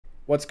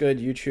What's good,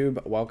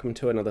 YouTube? Welcome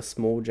to another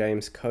Small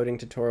James coding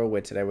tutorial where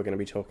today we're going to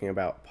be talking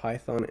about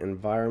Python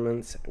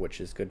environments,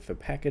 which is good for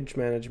package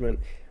management,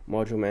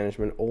 module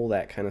management, all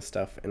that kind of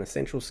stuff. An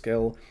essential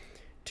skill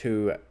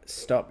to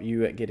stop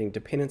you getting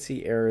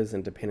dependency errors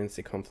and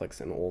dependency conflicts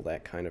and all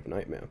that kind of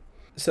nightmare.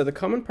 So the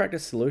common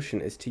practice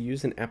solution is to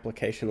use an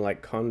application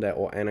like Conda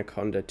or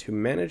Anaconda to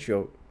manage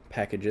your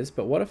packages,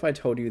 but what if I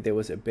told you there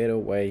was a better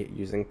way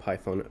using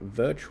Python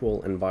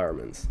virtual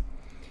environments?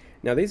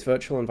 Now these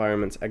virtual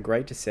environments are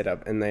great to set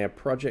up and they are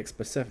project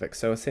specific.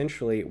 So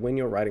essentially when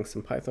you're writing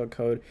some Python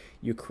code,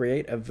 you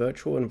create a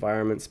virtual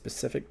environment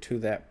specific to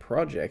that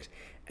project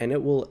and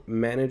it will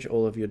manage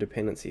all of your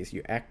dependencies.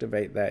 You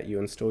activate that, you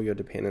install your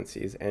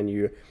dependencies, and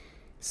you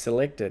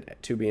select it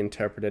to be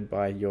interpreted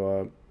by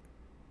your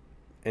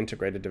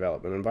integrated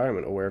development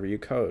environment or wherever you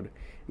code.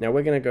 Now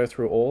we're going to go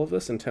through all of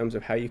this in terms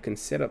of how you can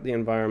set up the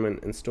environment,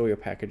 install your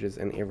packages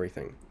and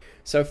everything.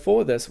 So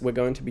for this we're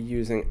going to be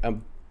using a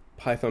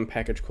Python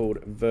package called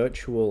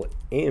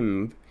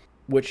VirtualEnv,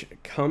 which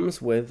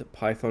comes with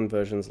Python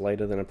versions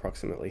later than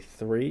approximately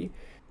 3.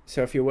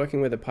 So if you're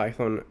working with a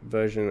Python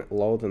version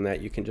lower than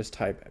that, you can just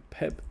type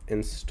pip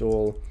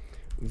install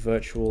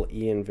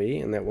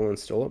VirtualEnv and that will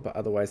install it, but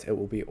otherwise it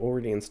will be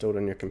already installed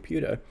on your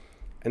computer.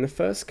 And the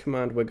first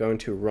command we're going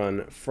to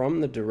run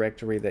from the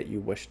directory that you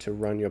wish to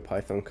run your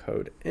Python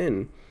code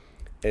in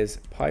is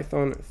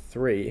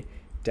python3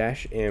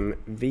 -m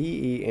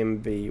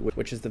venv,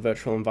 which is the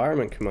virtual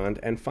environment command,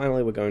 and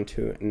finally we're going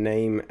to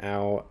name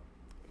our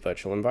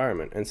virtual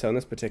environment. And so in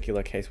this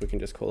particular case we can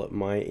just call it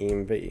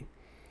my-env.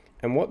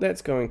 And what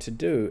that's going to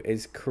do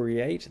is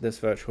create this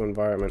virtual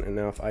environment, and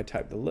now if I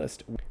type the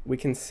list, we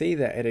can see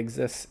that it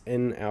exists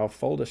in our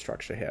folder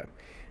structure here.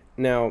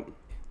 Now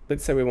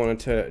let's say we wanted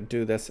to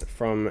do this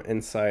from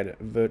inside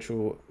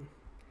Visual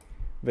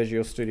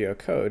Studio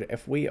Code.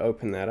 If we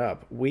open that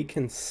up, we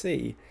can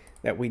see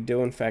that we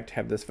do in fact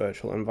have this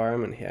virtual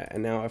environment here.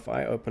 And now if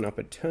I open up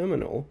a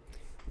terminal,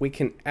 we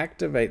can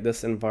activate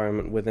this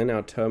environment within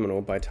our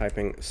terminal by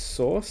typing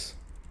source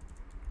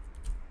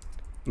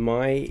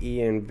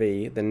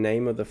my-env, the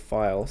name of the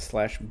file,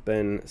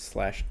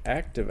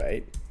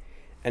 /bin/activate.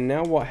 And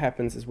now what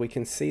happens is we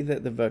can see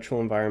that the virtual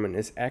environment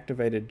is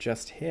activated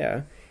just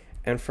here.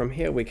 And from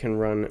here we can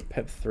run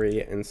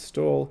pip3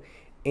 install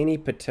any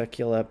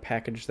particular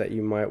package that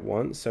you might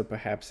want. So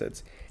perhaps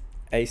it's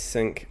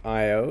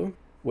async.io,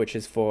 which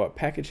is for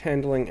package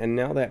handling, and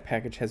now that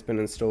package has been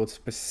installed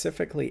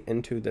specifically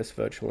into this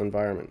virtual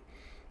environment.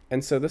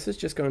 And so this is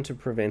just going to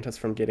prevent us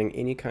from getting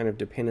any kind of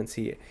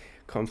dependency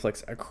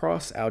conflicts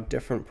across our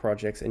different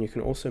projects, and you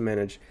can also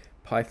manage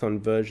Python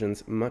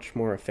versions much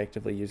more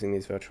effectively using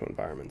these virtual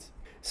environments.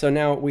 So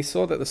now we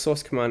saw that the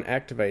source command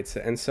activates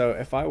it, and so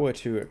if I were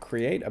to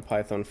create a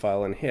Python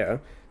file in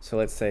here, so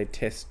let's say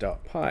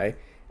test.py,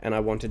 and I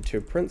wanted to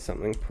print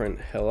something,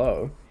 print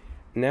hello,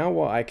 now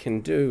what I can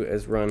do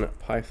is run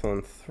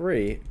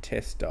python3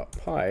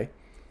 test.py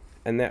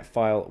and that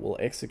file will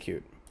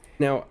execute.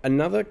 Now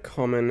another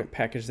common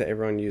package that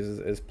everyone uses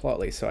is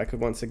plotly, so I could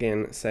once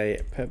again say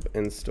pip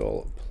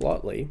install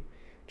plotly,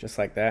 just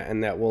like that,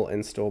 and that will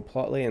install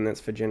plotly, and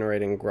that's for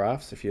generating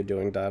graphs. If you're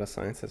doing data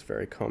science, that's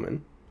very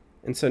common.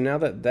 And so now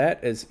that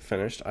that is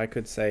finished, I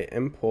could say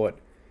import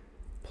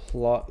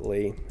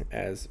plotly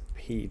as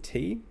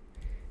pt.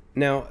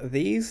 Now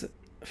these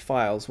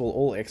files will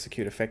all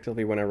execute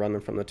effectively when I run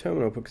them from the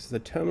terminal because the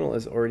terminal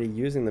is already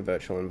using the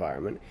virtual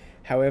environment.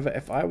 However,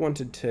 if I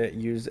wanted to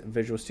use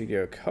Visual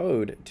Studio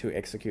Code to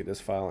execute this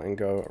file and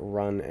go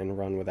run and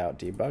run without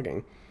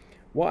debugging,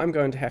 what I'm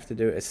going to have to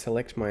do is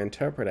select my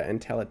interpreter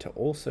and tell it to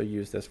also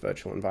use this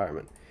virtual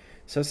environment.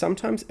 So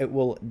sometimes it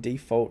will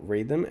default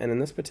read them, and in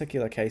this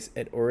particular case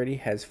it already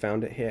has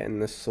found it here in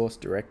this source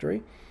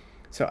directory.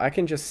 So I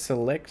can just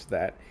select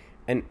that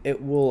and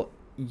it will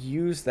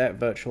use that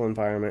virtual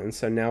environment, and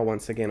so now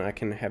once again I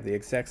can have the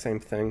exact same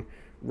thing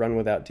run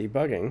without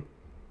debugging,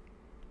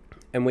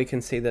 and we can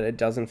see that it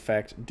does in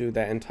fact do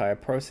that entire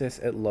process.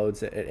 It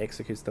loads it, it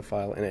executes the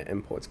file, and it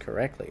imports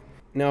correctly.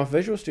 Now if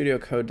Visual Studio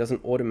Code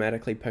doesn't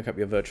automatically pick up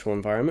your virtual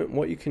environment,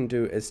 what you can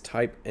do is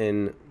type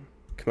in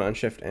Command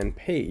Shift and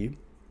P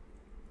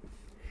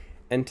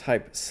and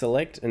type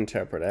select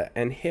interpreter,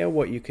 and here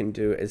what you can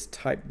do is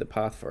type the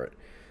path for it.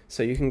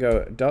 So you can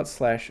go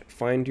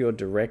 /find your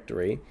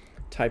directory,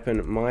 type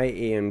in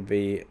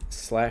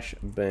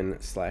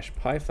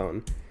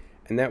my-env/bin/python,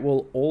 and that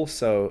will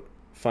also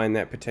find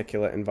that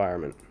particular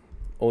environment.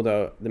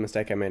 Although the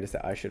mistake I made is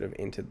that I should have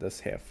entered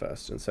this here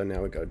first. And so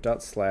now we go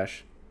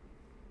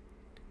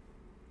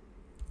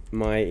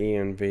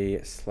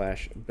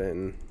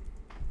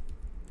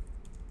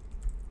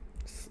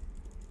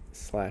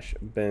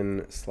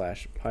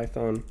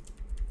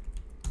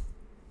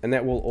and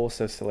that will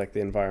also select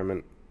the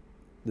environment,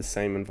 the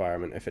same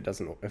environment, if it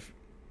doesn't, if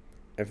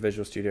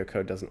Visual Studio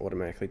Code doesn't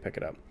automatically pick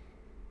it up.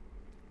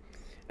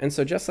 And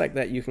so just like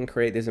that, you can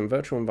create these in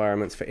virtual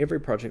environments for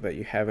every project that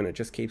you have, and it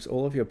just keeps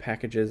all of your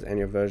packages and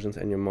your versions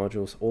and your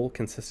modules all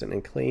consistent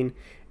and clean.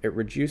 It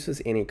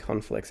reduces any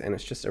conflicts, and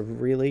it's just a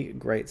really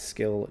great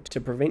skill to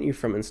prevent you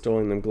from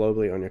installing them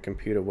globally on your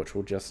computer, which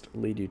will just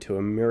lead you to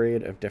a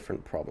myriad of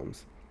different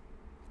problems.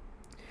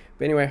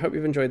 But anyway, I hope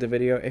you've enjoyed the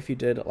video. If you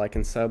did, like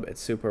and sub,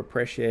 it's super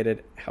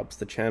appreciated, helps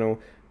the channel.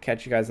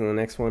 Catch you guys in the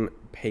next one.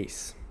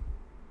 Peace.